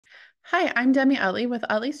Hi, I'm Demi Utley with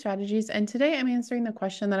Utley Strategies, and today I'm answering the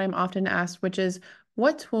question that I'm often asked, which is,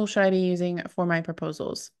 what tool should I be using for my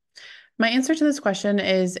proposals? My answer to this question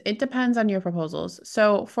is it depends on your proposals.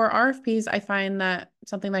 So for RFPs, I find that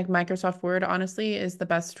something like Microsoft Word, honestly, is the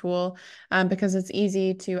best tool because it's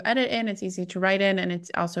easy to edit in, it's easy to write in, and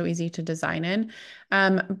it's also easy to design in.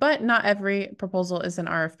 But not every proposal is an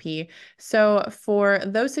RFP. So for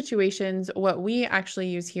those situations, what we actually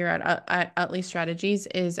use here at Utley Strategies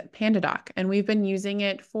is PandaDoc, and we've been using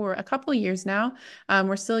it for a couple of years now.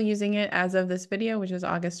 We're still using it as of this video, which is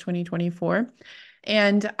August 2024.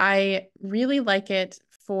 And I really like it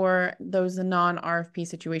for those non-RFP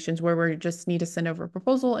situations where we just need to send over a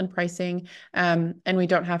proposal and pricing, and we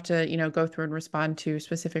don't have to, go through and respond to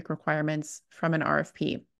specific requirements from an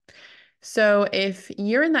RFP. So if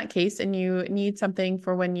you're in that case and you need something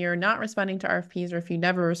for when you're not responding to RFPs or if you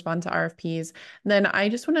never respond to RFPs, then I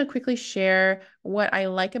just want to quickly share what I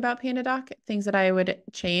like about PandaDoc, things that I would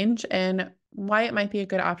change, and why it might be a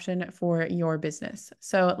good option for your business.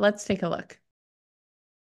 So let's take a look.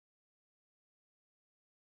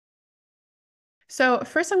 So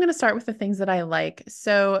first, I'm going to start with the things that I like.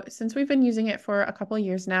 So since we've been using it for a couple of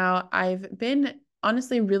years now, I've been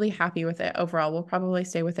honestly really happy with it overall. We'll probably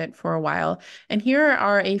stay with it for a while. And here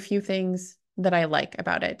are a few things that I like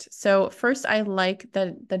about it. So first, I like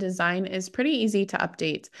that the design is pretty easy to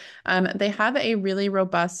update. They have a really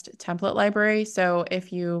robust template library. So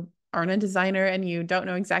if you aren't a designer and you don't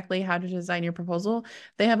know exactly how to design your proposal,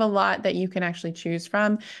 they have a lot that you can actually choose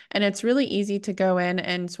from. And it's really easy to go in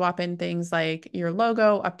and swap in things like your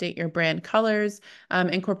logo, update your brand colors,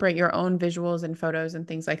 incorporate your own visuals and photos and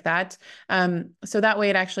things like that. So that way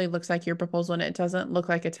it actually looks like your proposal and it doesn't look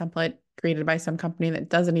like a template created by some company that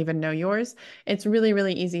doesn't even know yours. It's really,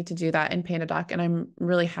 really easy to do that in PandaDoc, and I'm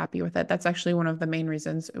really happy with it. That's actually one of the main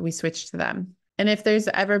reasons we switched to them. And if there's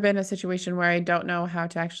ever been a situation where I don't know how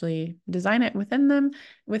to actually design it within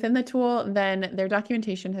the tool, then their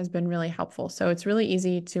documentation has been really helpful. So it's really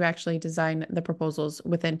easy to actually design the proposals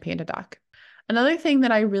within PandaDoc. Another thing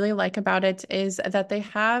that I really like about it is that they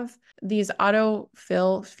have these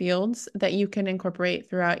autofill fields that you can incorporate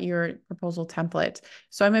throughout your proposal template.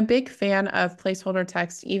 So I'm a big fan of placeholder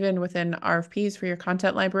text, even within RFPs for your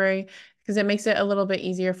content library, because it makes it a little bit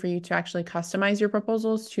easier for you to actually customize your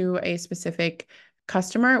proposals to a specific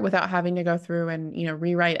customer without having to go through and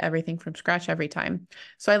rewrite everything from scratch every time.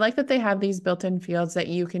 So I like that they have these built-in fields that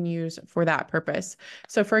you can use for that purpose.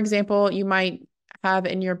 So for example, you might have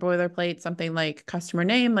in your boilerplate something like customer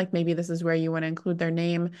name, like maybe this is where you want to include their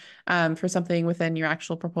name for something within your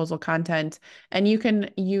actual proposal content. And you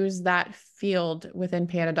can use that field within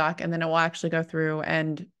PandaDoc, and then it will actually go through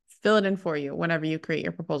and fill it in for you whenever you create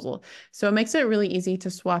your proposal. So it makes it really easy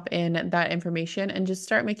to swap in that information and just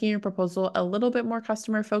start making your proposal a little bit more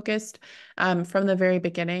customer focused from the very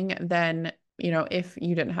beginning than, if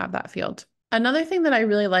you didn't have that field. Another thing that I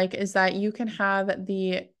really like is that you can have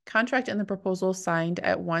the contract and the proposal signed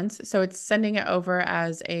at once. So it's sending it over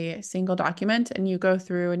as a single document, and you go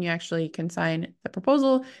through and you actually can sign the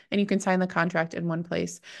proposal and you can sign the contract in one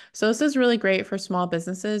place. So this is really great for small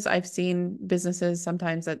businesses. I've seen businesses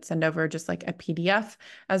sometimes that send over just like a PDF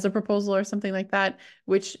as a proposal or something like that,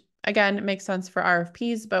 which again, it makes sense for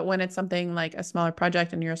RFPs, but when it's something like a smaller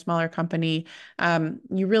project and you're a smaller company,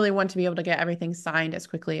 you really want to be able to get everything signed as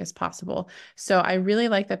quickly as possible. So I really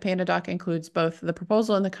like that PandaDoc includes both the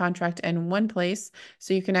proposal and the contract in one place,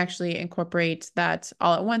 so you can actually incorporate that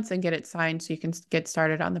all at once and get it signed so you can get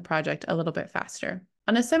started on the project a little bit faster.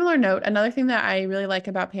 On a similar note, another thing that I really like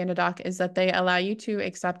about PandaDoc is that they allow you to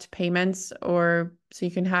accept payments, or so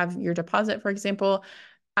you can have your deposit, for example,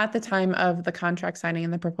 at the time of the contract signing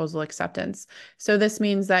and the proposal acceptance. So this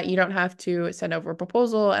means that you don't have to send over a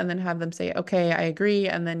proposal and then have them say, okay, I agree,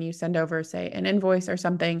 and then you send over, say, an invoice or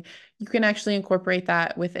something. You can actually incorporate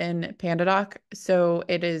that within PandaDoc, so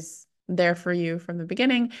it is there for you from the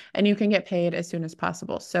beginning, and you can get paid as soon as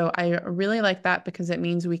possible. So I really like that because it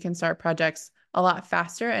means we can start projects a lot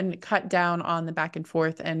faster and cut down on the back and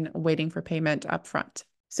forth and waiting for payment up front.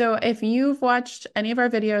 So if you've watched any of our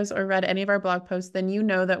videos or read any of our blog posts, then you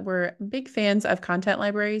know that we're big fans of content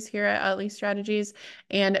libraries here at Utley Strategies.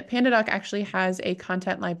 And PandaDoc actually has a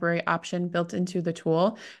content library option built into the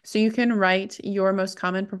tool. So you can write your most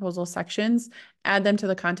common proposal sections, add them to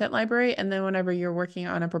the content library, and then whenever you're working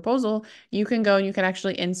on a proposal, you can go and you can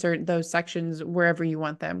actually insert those sections wherever you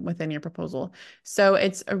want them within your proposal. So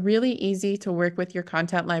it's really easy to work with your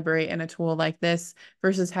content library in a tool like this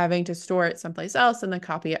versus having to store it someplace else and then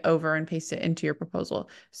copy it over and paste it into your proposal.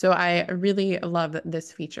 So I really love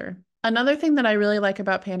this feature. Another thing that I really like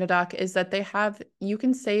about PandaDoc is that you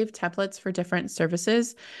can save templates for different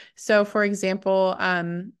services. So for example,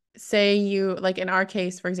 say you, like in our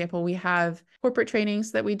case, for example, we have corporate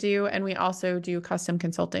trainings that we do, and we also do custom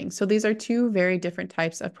consulting. So these are two very different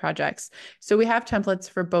types of projects. So we have templates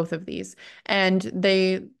for both of these, and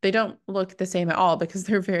they don't look the same at all because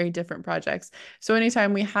they're very different projects. So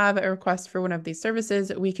anytime we have a request for one of these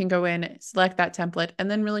services, we can go in, select that template,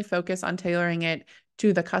 and then really focus on tailoring it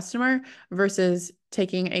to the customer versus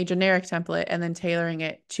taking a generic template and then tailoring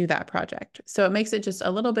it to that project. So it makes it just a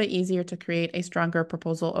little bit easier to create a stronger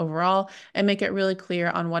proposal overall and make it really clear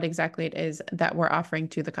on what exactly it is that we're offering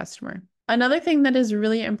to the customer. Another thing that is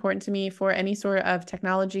really important to me for any sort of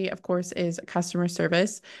technology, of course, is customer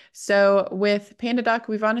service. So with PandaDoc,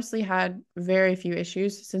 we've honestly had very few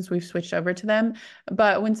issues since we've switched over to them.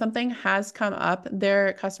 But when something has come up,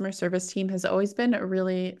 their customer service team has always been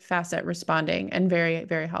really fast at responding and very,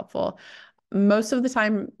 very helpful. Most of the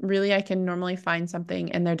time, really, I can normally find something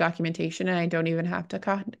in their documentation and I don't even have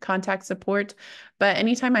to contact support. But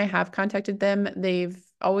anytime I have contacted them, they've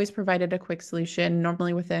always provided a quick solution,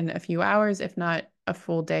 normally within a few hours, if not a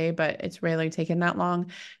full day, but it's rarely taken that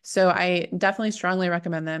long. So I definitely strongly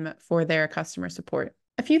recommend them for their customer support.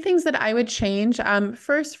 A few things that I would change.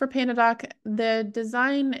 First, for PandaDoc, the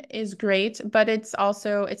design is great, but it's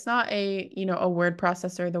not a word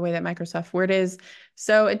processor the way that Microsoft Word is.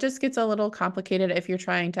 So it just gets a little complicated if you're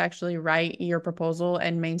trying to actually write your proposal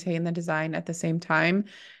and maintain the design at the same time.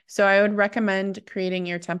 So I would recommend creating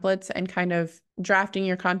your templates and kind of drafting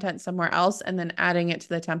your content somewhere else and then adding it to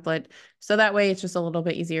the template. So that way it's just a little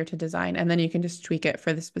bit easier to design, and then you can just tweak it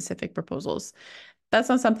for the specific proposals. That's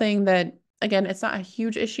not something that, again, it's not a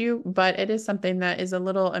huge issue, but it is something that is a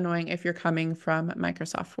little annoying if you're coming from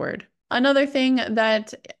Microsoft Word. Another thing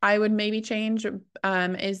that I would maybe change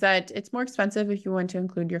is that it's more expensive if you want to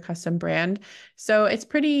include your custom brand. So it's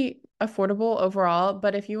pretty affordable overall,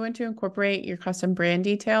 but if you want to incorporate your custom brand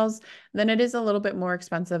details, then it is a little bit more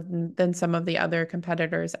expensive than some of the other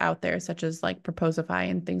competitors out there, such as like Persuasive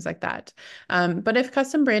and things like that. But if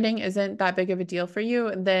custom branding isn't that big of a deal for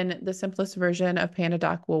you, then the simplest version of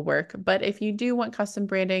PandaDoc will work. But if you do want custom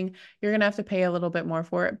branding, you're going to have to pay a little bit more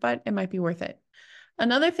for it, but it might be worth it.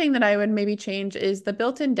 Another thing that I would maybe change is the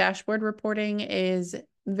built-in dashboard reporting is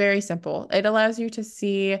very simple. It allows you to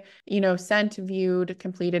see, sent, viewed,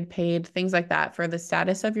 completed, paid, things like that for the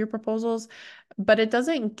status of your proposals, but it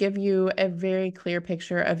doesn't give you a very clear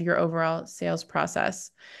picture of your overall sales process.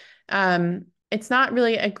 It's not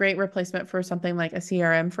really a great replacement for something like a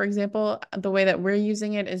CRM, for example. The way that we're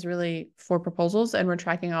using it is really for proposals, and we're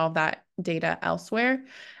tracking all of that data elsewhere.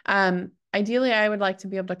 Ideally, I would like to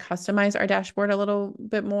be able to customize our dashboard a little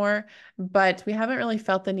bit more, but we haven't really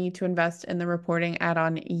felt the need to invest in the reporting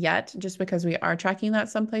add-on yet, just because we are tracking that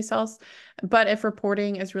someplace else. But if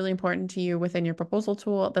reporting is really important to you within your proposal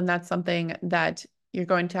tool, then that's something that you're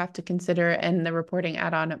going to have to consider, and the reporting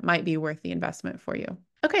add-on might be worth the investment for you.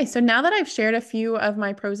 Okay, so now that I've shared a few of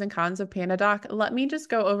my pros and cons of PandaDoc, let me just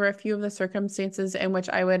go over a few of the circumstances in which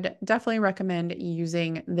I would definitely recommend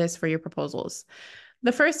using this for your proposals.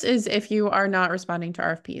 The first is if you are not responding to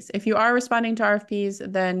RFPs. If you are responding to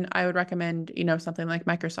RFPs, then I would recommend, something like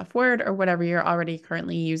Microsoft Word or whatever you're already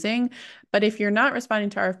currently using. But if you're not responding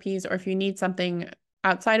to RFPs, or if you need something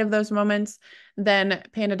outside of those moments, then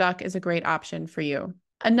PandaDoc is a great option for you.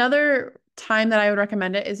 Another time that I would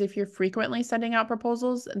recommend it is if you're frequently sending out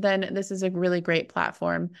proposals, then this is a really great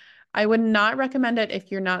platform. I would not recommend it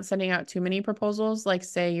if you're not sending out too many proposals, like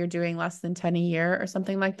say you're doing less than 10 a year or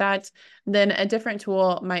something like that, then a different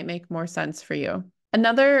tool might make more sense for you.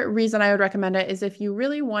 Another reason I would recommend it is if you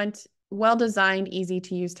really want well-designed,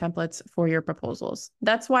 easy-to-use templates for your proposals.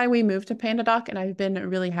 That's why we moved to PandaDoc, and I've been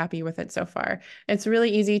really happy with it so far. It's really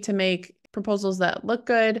easy to make proposals that look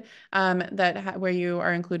good, where you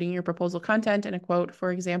are including your proposal content and a quote,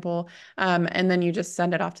 for example, and then you just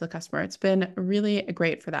send it off to the customer. It's been really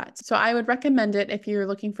great for that. So I would recommend it if you're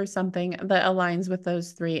looking for something that aligns with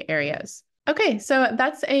those three areas. Okay, so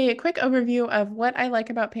that's a quick overview of what I like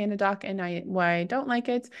about PandaDoc and why I don't like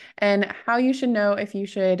it, and how you should know if you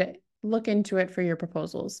should look into it for your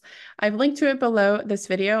proposals. I've linked to it below this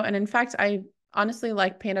video, and in fact, I honestly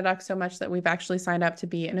like PandaDoc so much that we've actually signed up to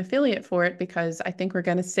be an affiliate for it, because I think we're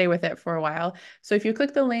going to stay with it for a while. So if you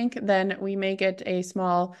click the link, then we may get a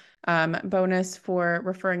small bonus for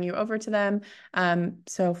referring you over to them.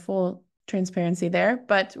 So full transparency there,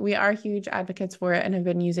 but we are huge advocates for it and have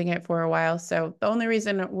been using it for a while. So the only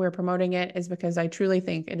reason we're promoting it is because I truly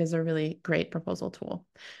think it is a really great proposal tool.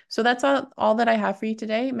 So that's all that I have for you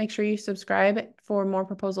today. Make sure you subscribe for more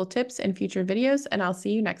proposal tips and future videos, and I'll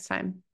see you next time.